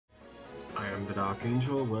the Dark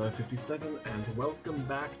Angel, We're 57, and welcome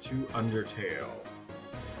back to Undertale.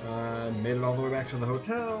 I made it all the way back to the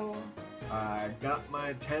hotel, I got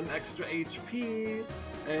my 10 extra HP,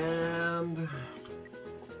 and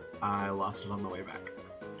I lost it on the way back.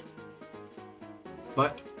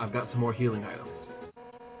 But I've got some more healing items.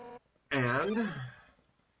 And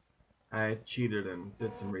I cheated and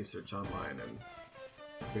did some research online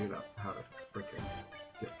and figured out how to freaking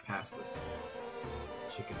get past this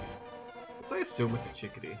chickadee. So I assume it's a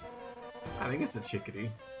chickadee. I think it's a chickadee.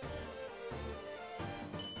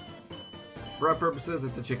 For our purposes,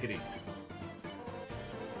 it's a chickadee.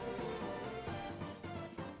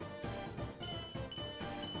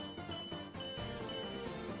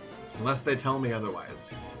 Unless they tell me otherwise.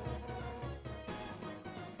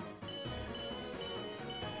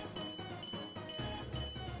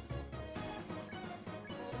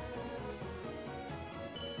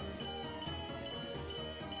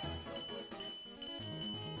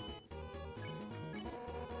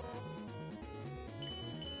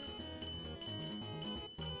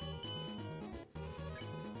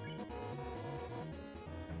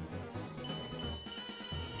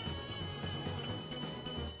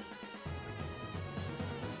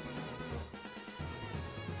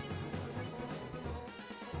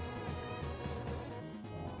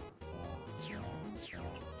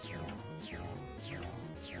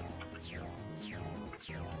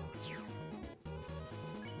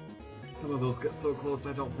 Some of those get so close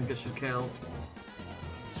I don't think it should count.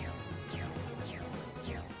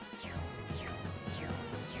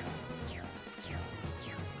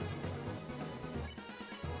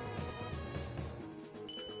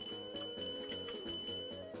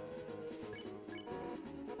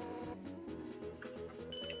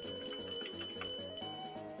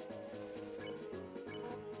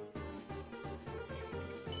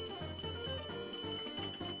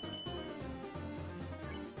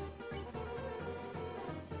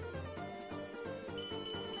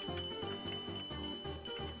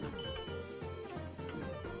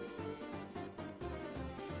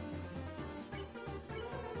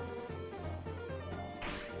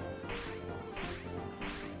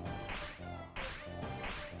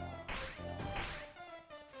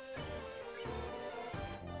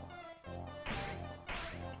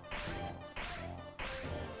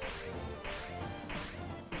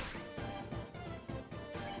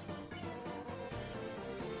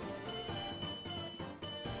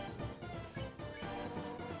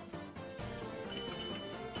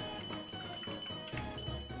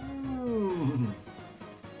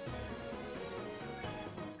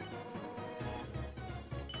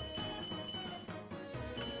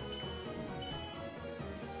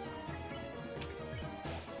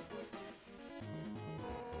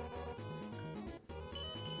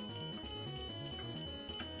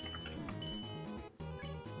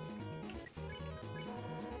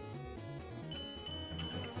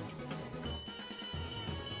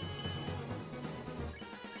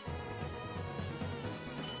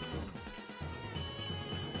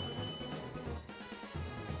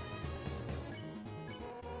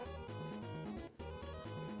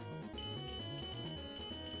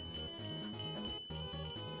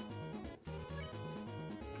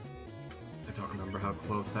 I don't remember how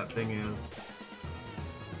close that thing is.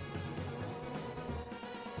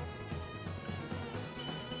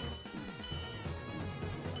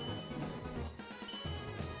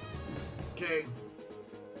 Okay.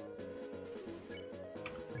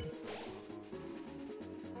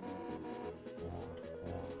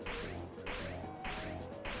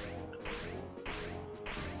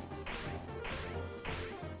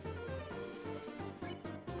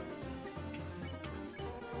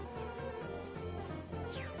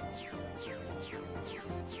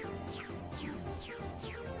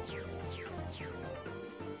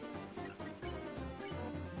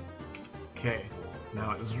 Okay,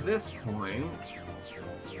 now at this point...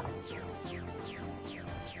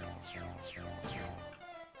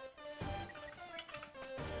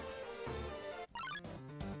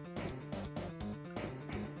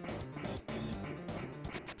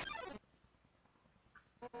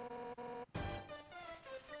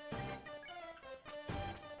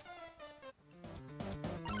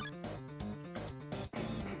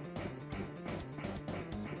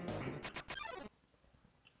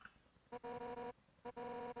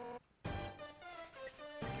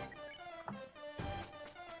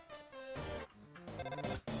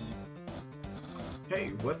 Hey,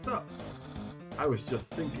 what's up? I was just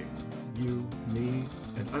thinking, you, me,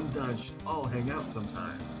 and Undyne should all hang out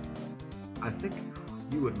sometime. I think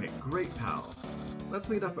you would make great pals. Let's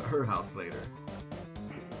meet up at her house later.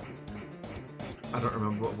 I don't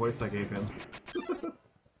remember what voice I gave him.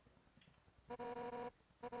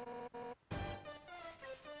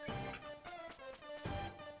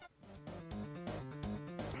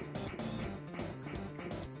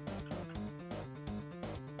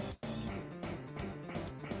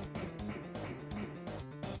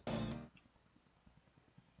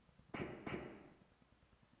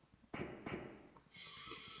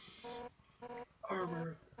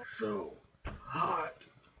 Armor so hot,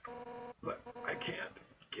 but I can't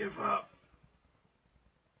give up.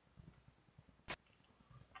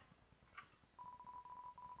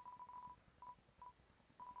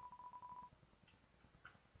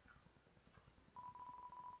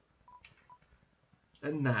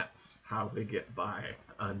 And that's how we get by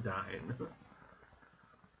undying.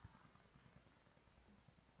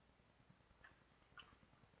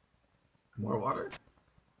 More water?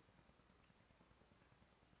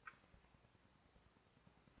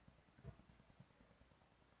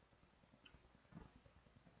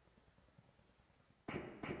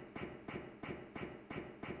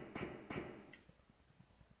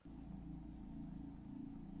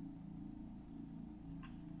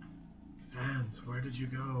 Sans, where did you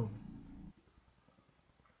go?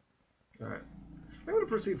 Alright. I'm going to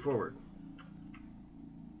proceed forward.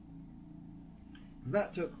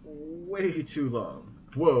 That took way too long.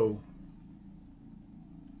 Whoa.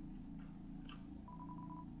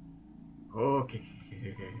 Okay.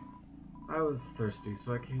 I was thirsty,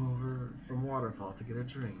 so I came over from Waterfall to get a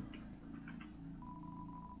drink.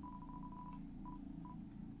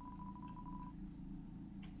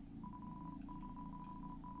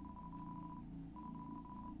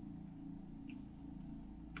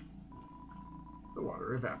 The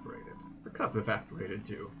water evaporated. The cup evaporated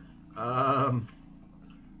too.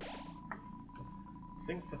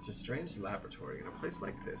 Seeing such a strange laboratory in a place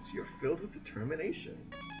like this, you're filled with determination.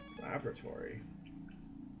 Laboratory.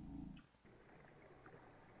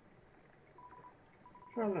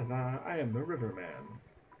 Tra la la, I am the Riverman.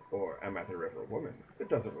 Or am I the River Woman? It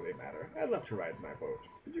doesn't really matter. I'd love to ride my boat.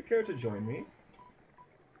 Would you care to join me?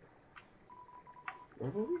 Where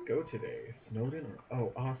will we go today? Snowden or...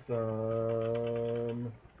 Oh,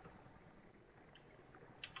 awesome!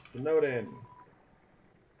 Snowden!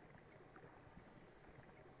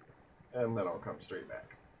 And then I'll come straight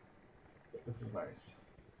back. This is nice.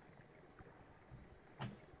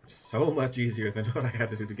 So much easier than what I had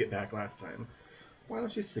to do to get back last time. Why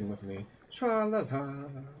don't you sing with me? Tra-la-la.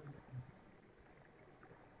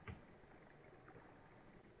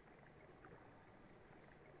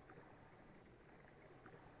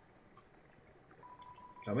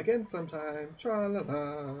 Come again sometime.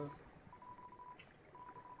 Tra-la-la.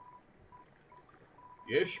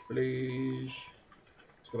 Yes, please.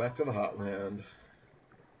 Let's go back to the Hotland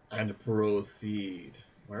and proceed.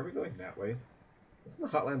 Why are we going that way? Isn't the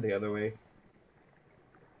Hotland the other way?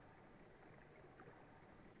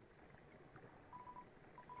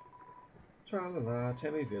 Tra-la-la,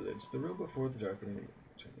 Temmie Village, the room before the darkening.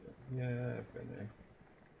 Yeah, I've been there.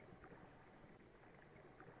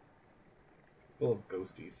 Full of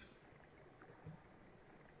ghosties.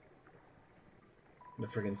 And a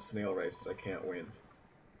friggin' snail race that I can't win.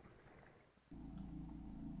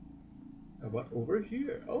 How about over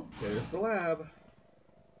here? Oh, there's the lab.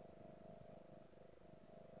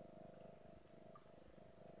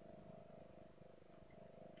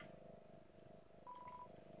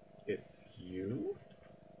 It's you?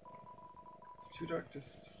 It's too dark to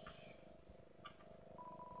see.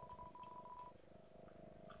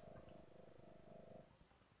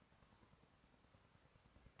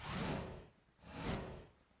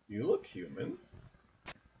 You look human.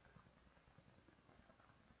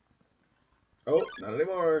 Oh, not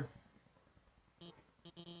anymore.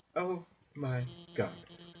 Oh my god.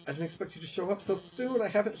 I didn't expect you to show up so soon. I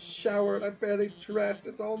haven't showered. I'm barely dressed.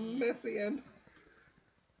 It's all messy and...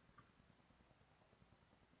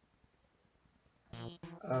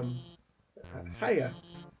 Hiya.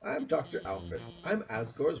 I'm Dr. Alphys. I'm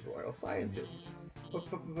Asgore's royal scientist.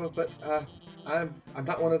 But I'm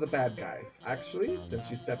not one of the bad guys. Actually, since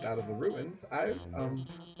you stepped out of the ruins, I've,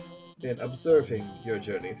 been observing your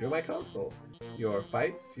journey through my console. Your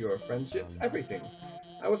fights, your friendships, everything.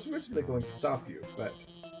 I was originally going to stop you, but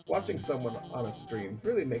watching someone on a stream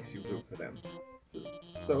really makes you root for them.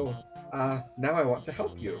 So, now I want to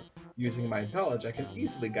help you. Using my knowledge, I can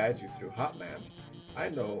easily guide you through Hotland. I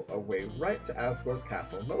know a way right to Asgore's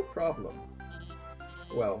castle, no problem.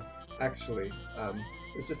 Well, actually,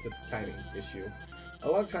 it's just a tiny issue. A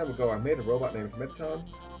long time ago, I made a robot named Midton.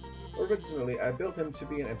 Originally, I built him to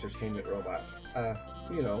be an entertainment robot.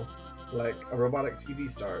 You know, like a robotic TV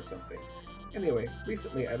star or something. Anyway,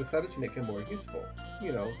 recently I decided to make him more useful.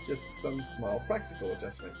 You know, just some small practical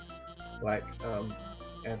adjustments, like,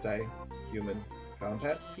 anti-human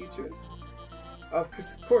combat features. Of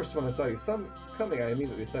course, when I saw you coming, I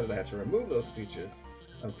immediately decided I had to remove those features.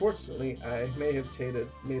 Unfortunately, I may have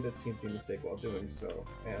made a teensy mistake while doing so,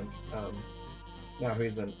 and, now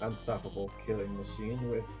he's an unstoppable killing machine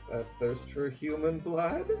with a thirst for human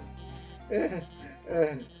blood. Eh,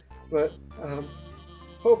 eh, but,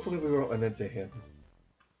 hopefully we won't run into him.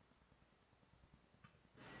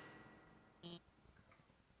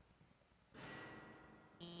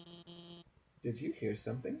 Did you hear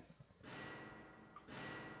something?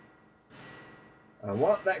 I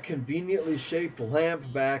want that conveniently shaped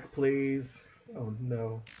lamp back, please. Oh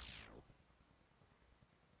no.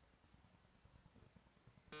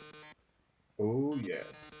 Oh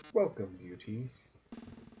yes. Welcome, beauties.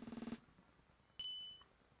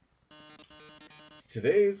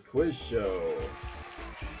 Today's quiz show.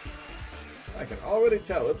 I can already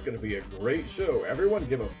tell it's going to be a great show. Everyone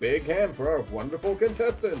give a big hand for our wonderful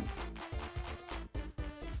contestants.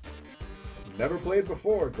 Never played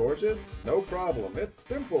before, gorgeous? No problem, it's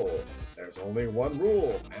simple. There's only one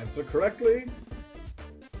rule. Answer correctly,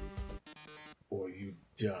 or you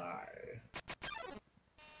die.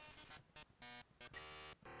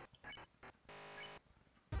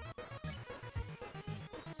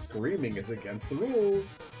 Screaming is against the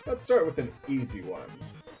rules. Let's start with an easy one.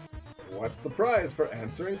 What's the prize for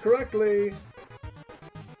answering correctly?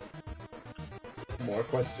 More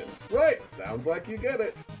questions. Right, sounds like you get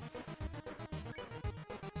it.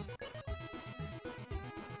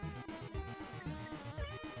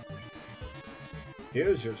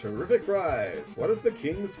 Here's your terrific prize. What is the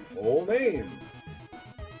king's full name?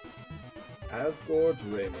 Asgore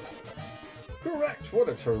Draymond. Correct! What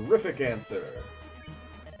a terrific answer!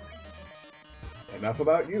 Enough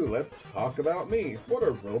about you, let's talk about me. What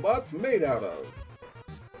are robots made out of?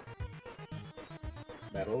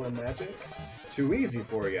 Metal and magic? Too easy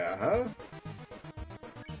for ya, huh?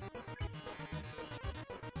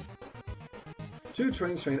 Two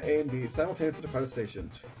trains train A and B simultaneously depart a station.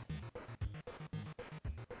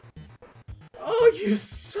 Oh, you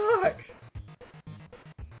suck!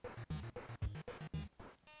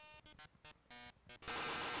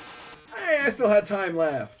 Hey, I still had time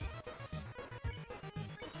left.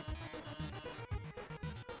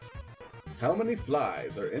 How many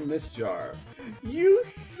flies are in this jar? You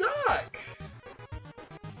suck!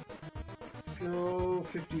 Let's go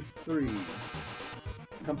 53.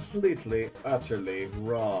 Completely, utterly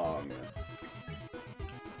wrong.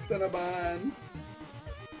 Cinnabon!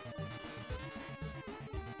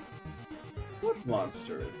 What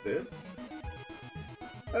monster is this?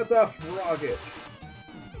 That's a frogget!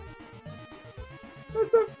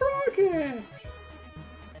 That's a frogget!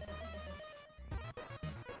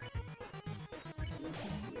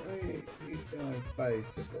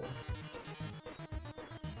 Bicycle.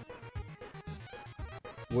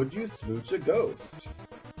 Would you smooch a ghost?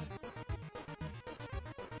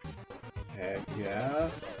 Heck yeah.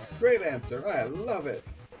 Great answer. I love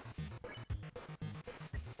it.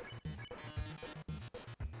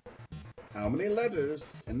 How many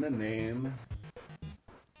letters in the name?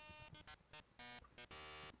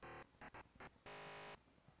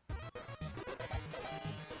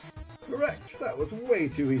 Correct! That was way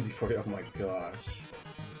too easy for you. Oh my gosh.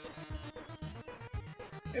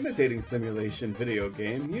 In a dating simulation video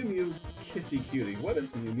game, Mew Mew Kissy Cutie, what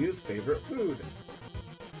is Mew Mew's favorite food?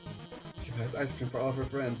 She buys ice cream for all of her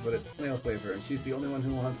friends, but it's snail flavor, and she's the only one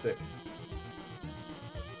who wants it.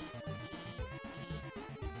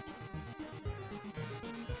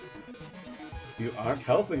 You aren't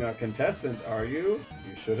helping our contestant, are you?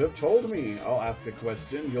 You should have told me. I'll ask a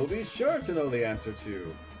question you'll be sure to know the answer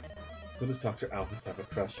to. Who does Dr. Alphys have a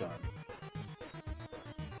crush on?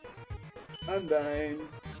 Undyne.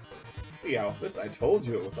 See, Alphys, I told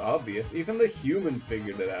you it was obvious. Even the human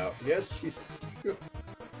figured it out. Yes, she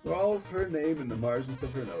scrawls her name in the margins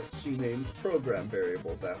of her notes. She names program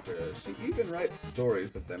variables after her. She even writes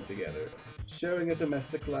stories of them together. Sharing a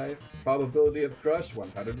domestic life. Probability of crush,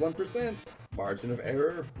 101%. Margin of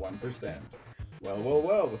error, 1%.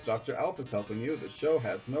 Well, with Dr. Alphys helping you, the show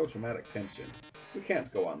has no dramatic tension. We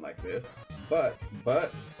can't go on like this. But,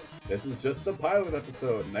 this is just the pilot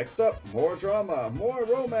episode. Next up, more drama, more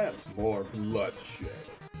romance, more bloodshed.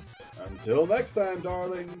 Until next time,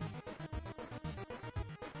 darlings.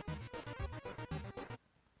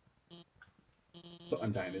 So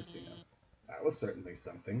Undyne is Vina. That was certainly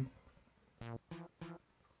something.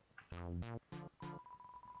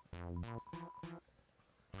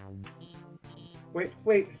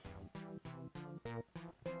 Wait.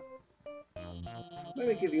 Let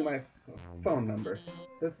me give you my phone number.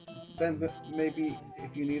 Then maybe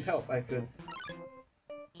if you need help, I could...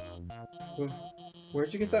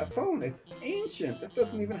 Where'd you get that phone? It's ancient. It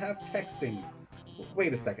doesn't even have texting.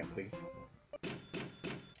 Wait a second, please.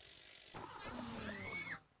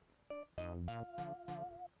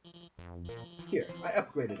 Here, I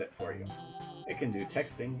upgraded it for you. It can do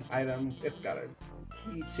texting, items, it's got a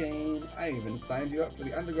keychain. I even signed you up for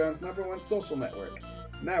the Underground's #1 social network.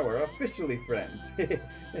 Now we're officially friends. I'm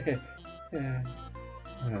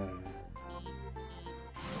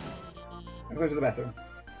going to the bathroom.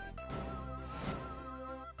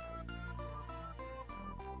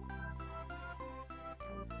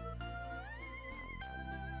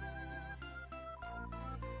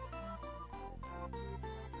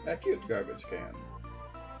 A cute garbage can.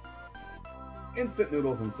 Instant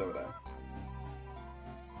noodles and soda.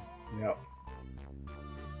 Yep.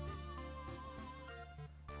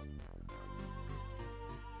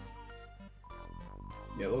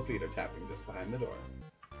 Yellow feet are tapping just behind the door.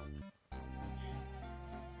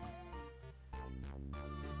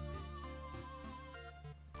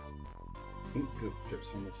 Pink goop drips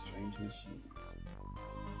from the strange machine.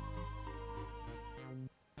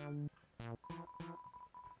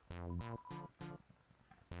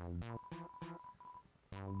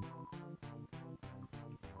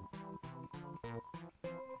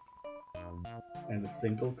 And a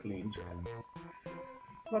single clean dress.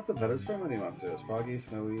 Lots of letters from many monsters. Froggy,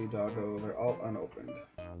 Snowy, Doggo, they're all unopened.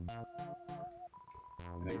 An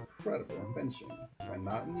incredible invention. When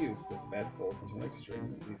not in use, this bed folds into an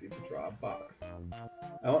extremely easy to draw box.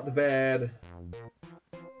 I want the bed!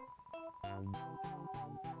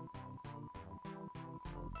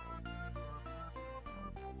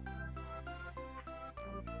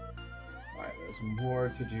 Alright, there's more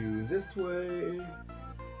to do this way.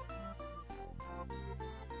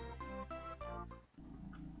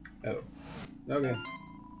 Oh. Okay.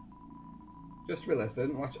 Just realized I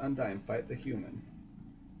didn't watch Undyne fight the human.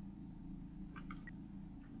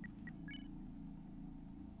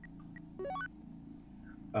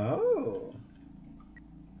 Oh.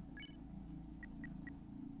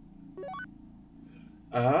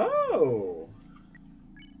 Oh.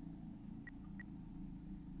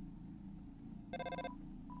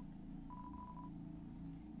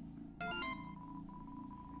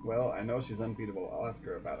 Well, I know she's unbeatable. I'll ask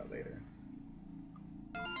her about it later.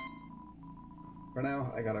 For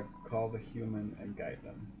now, I gotta call the human and guide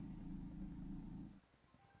them.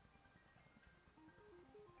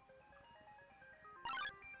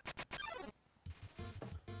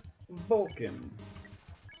 Vulcan.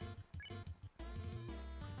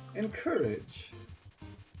 Encourage.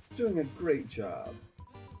 It's doing a great job.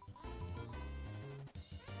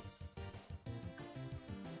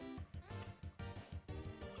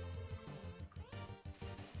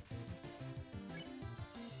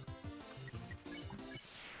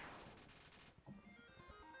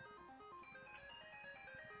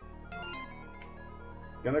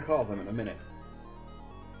 Gonna call them in a minute.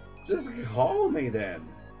 Just call me then.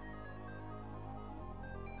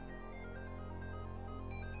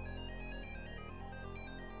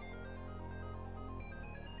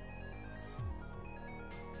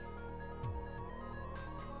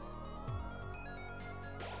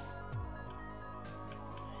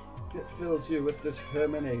 It fills you with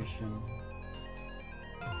determination.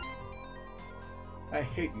 I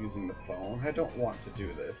hate using the phone. I don't want to do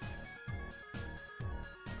this.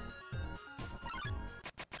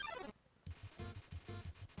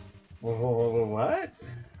 What?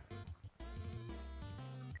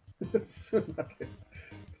 It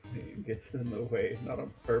gets in the way, not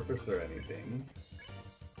on purpose or anything.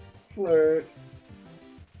 Flirt.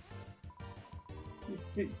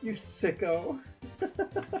 You sicko.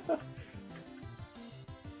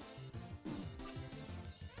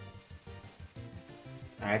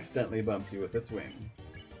 Accidentally bumps you with its wing.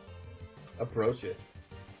 Approach it.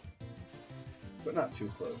 But not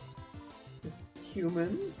too close.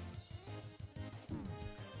 Human?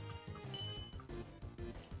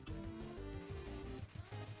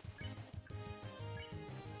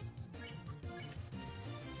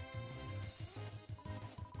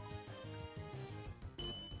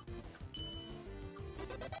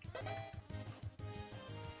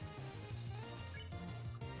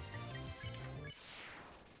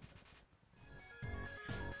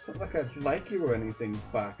 It's not like I'd like you or anything,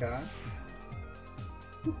 baka.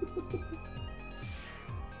 Okay.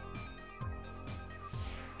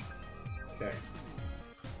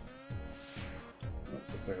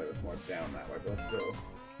 Oops, looks like there's more down that way, but let's go.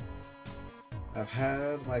 I've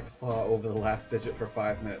had my claw over the last digit for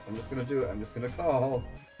 5 minutes. I'm just gonna do it. I'm just gonna call.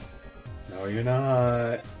 No, you're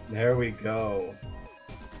not. There we go.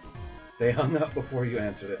 They hung up before you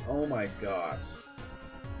answered it. Oh my gosh.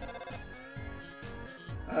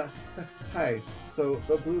 Hi. So,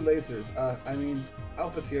 the blue lasers,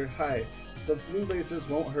 Alphys here. Hi. The blue lasers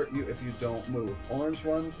won't hurt you if you don't move. Orange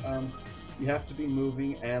ones, you have to be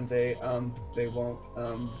moving, and they won't,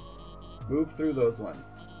 move through those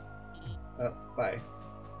ones. Bye.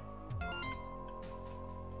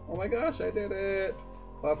 Oh my gosh, I did it!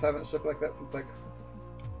 Claws haven't shook like that since, like...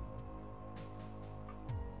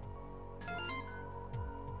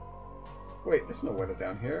 Wait, there's no weather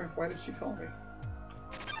down here. Why did she call me?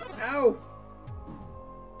 Ow!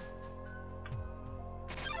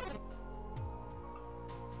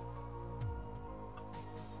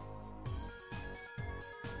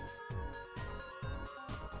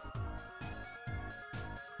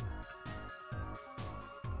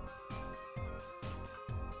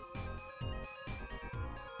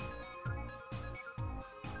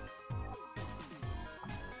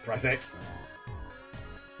 Press it.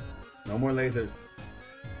 No more lasers.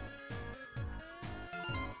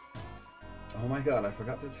 Oh my god, I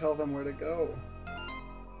forgot to tell them where to go.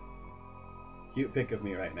 Cute pic of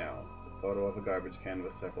me right now. It's a photo of a garbage can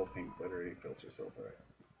with several pink glittery filters over it.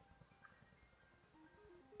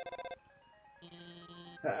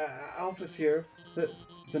 Alphys here.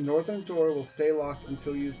 The northern door will stay locked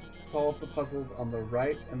until you solve the puzzles on the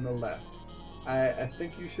right and the left. I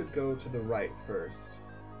think you should go to the right first.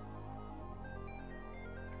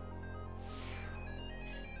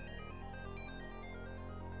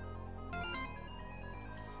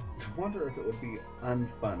 I wonder if it would be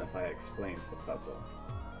unfun if I explained the puzzle.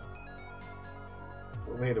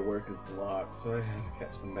 The way to work is blocked, so I had to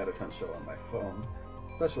catch the Mettaton show on my phone.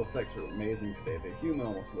 Special effects were amazing today. The human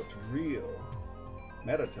almost looked real.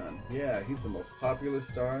 Mettaton? Yeah, he's the most popular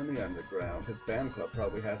star in the underground. His fan club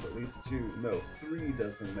probably has at least 3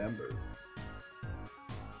 dozen members.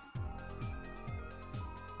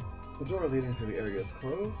 The door leading to the area is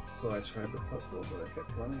closed, so I tried the puzzle, but I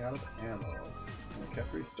kept running out of ammo. And I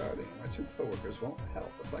kept restarting. My 2 coworkers won't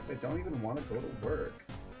help. It's like they don't even want to go to work.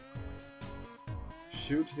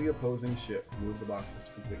 Shoot the opposing ship. Move the boxes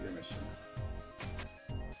to complete your mission.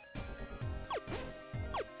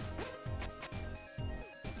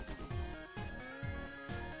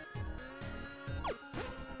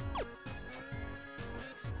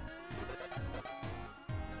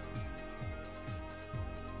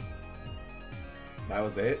 That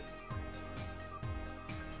was it?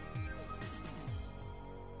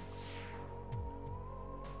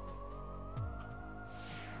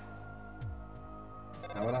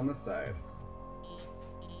 Now what on this side?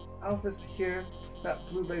 Alphys here. That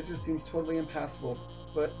blue laser seems totally impassable,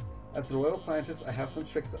 but as the royal scientist, I have some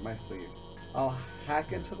tricks up my sleeve. I'll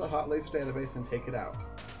hack into the hot laser database and take it out.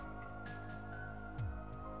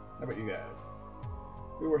 How about you guys?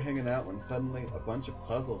 We were hanging out when suddenly a bunch of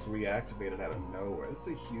puzzles reactivated out of nowhere. This is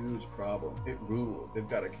a huge problem. It rules. They've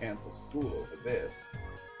got to cancel school over this.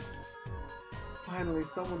 Finally,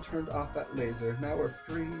 someone turned off that laser. Now we're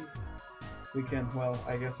free. We can, well,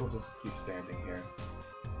 I guess we'll just keep standing here.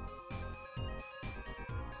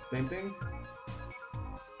 Same thing?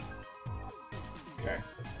 Okay.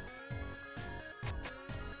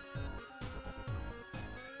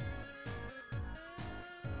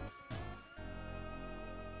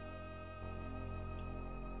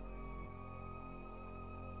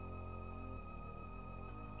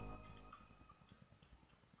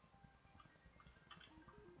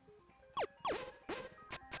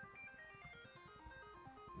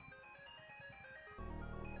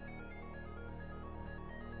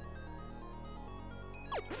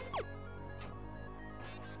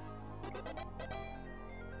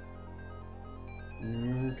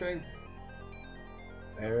 Okay.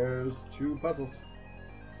 There's 2 puzzles.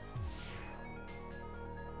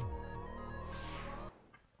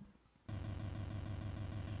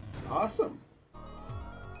 Awesome.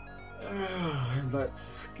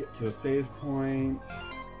 Let's get to a save point.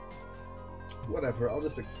 Whatever, I'll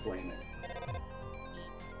just explain it.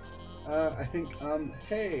 I think,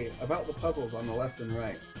 hey, about the puzzles on the left and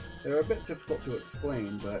right. They're a bit difficult to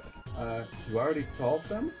explain, but, you already solved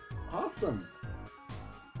them? Awesome!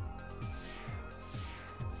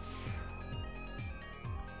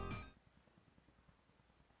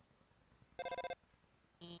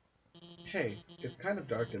 Hey, it's kind of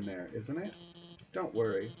dark in there, isn't it? Don't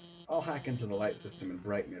worry, I'll hack into the light system and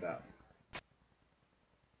brighten it up.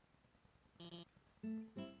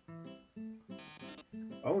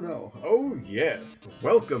 Oh no, oh yes!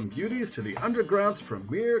 Welcome, beauties, to the Underground's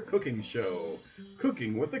premiere cooking show!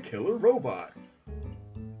 Cooking with a Killer Robot!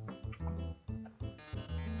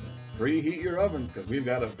 preheat your ovens because we've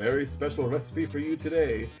got a very special recipe for you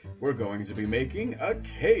today. We're going to be making a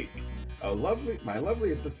cake. My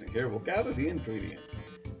lovely assistant here will gather the ingredients.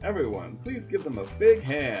 Everyone, please give them a big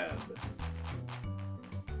hand.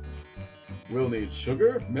 We'll need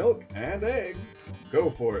sugar, milk, and eggs. Go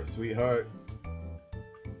for it, sweetheart.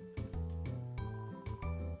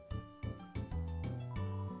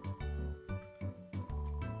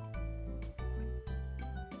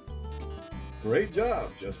 Great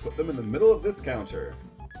job! Just put them in the middle of this counter.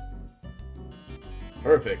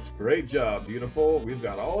 Perfect! Great job, beautiful! We've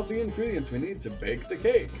got all of the ingredients we need to bake the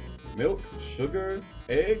cake. Milk, sugar,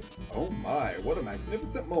 eggs. Oh my, what a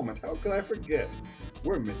magnificent moment! How could I forget?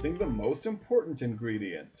 We're missing the most important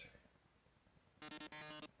ingredient.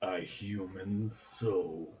 A human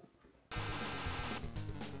soul.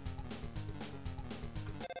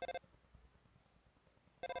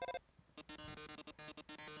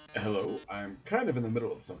 Hello, I'm kind of in the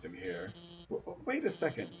middle of something here. Wait a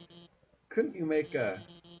second. Couldn't you make a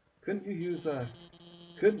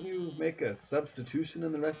substitution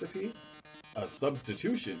in the recipe? A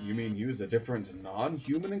substitution? You mean use a different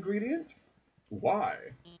non-human ingredient? Why?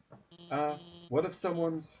 What if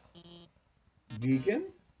someone's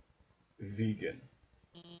vegan? Vegan.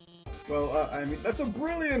 Well, I mean, that's a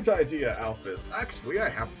brilliant idea, Alphys. Actually, I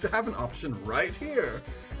happen to have an option right here.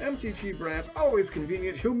 MTT brand, always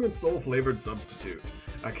convenient human soul flavored substitute.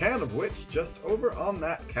 A can of which just over on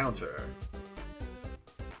that counter.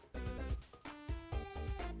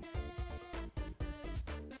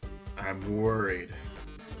 I'm worried.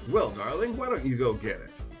 Well, darling, why don't you go get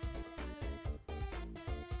it?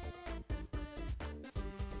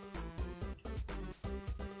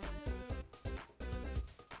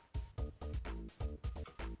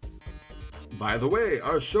 By the way,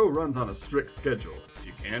 our show runs on a strict schedule. If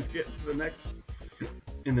you can't get to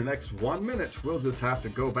in the next 1 minute, we'll just have to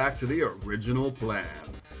go back to the original plan.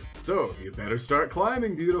 So, you better start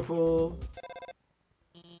climbing, beautiful.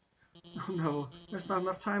 Oh no, there's not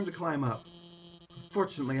enough time to climb up.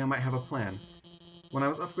 Fortunately, I might have a plan. When I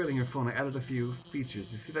was upgrading your phone, I added a few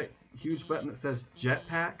features. You see that huge button that says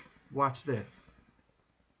Jetpack? Watch this.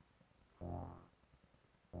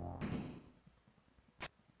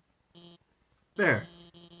 There.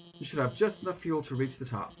 You should have just enough fuel to reach the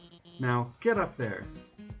top. Now, get up there.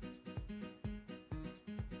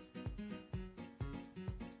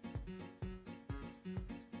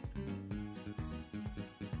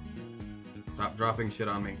 Stop dropping shit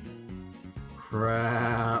on me.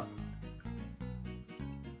 Crap.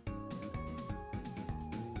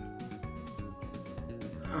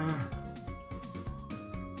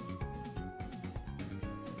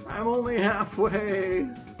 I'm only halfway.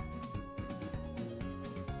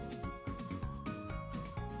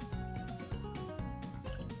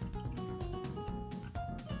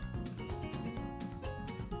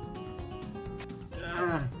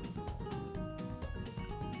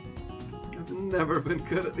 I've never been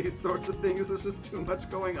good at these sorts of things. There's just too much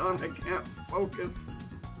going on. I can't focus.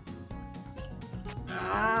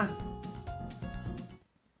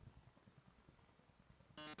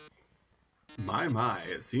 My,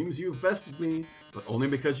 it seems you've bested me, but only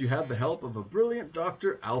because you had the help of a brilliant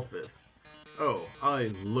Dr. Alphys. Oh,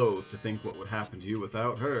 I loathe to think what would happen to you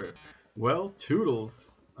without her. Well,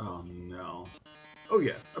 toodles. Oh no. Oh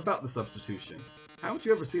yes, about the substitution. Haven't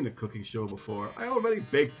you ever seen a cooking show before? I already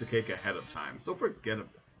baked the cake ahead of time, so forget it.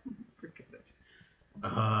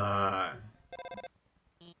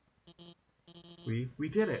 We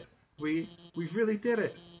did it. We really did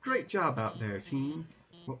it. Great job out there, team.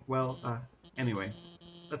 Well, anyway,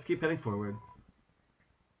 let's keep heading forward.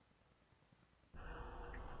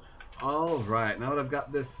 Alright, now that I've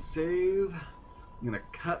got this save, I'm going to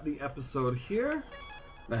cut the episode here.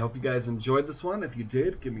 I hope you guys enjoyed this one. If you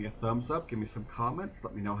did, give me a thumbs up, give me some comments,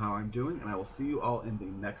 let me know how I'm doing, and I will see you all in the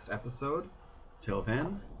next episode. Till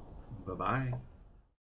then, bye-bye.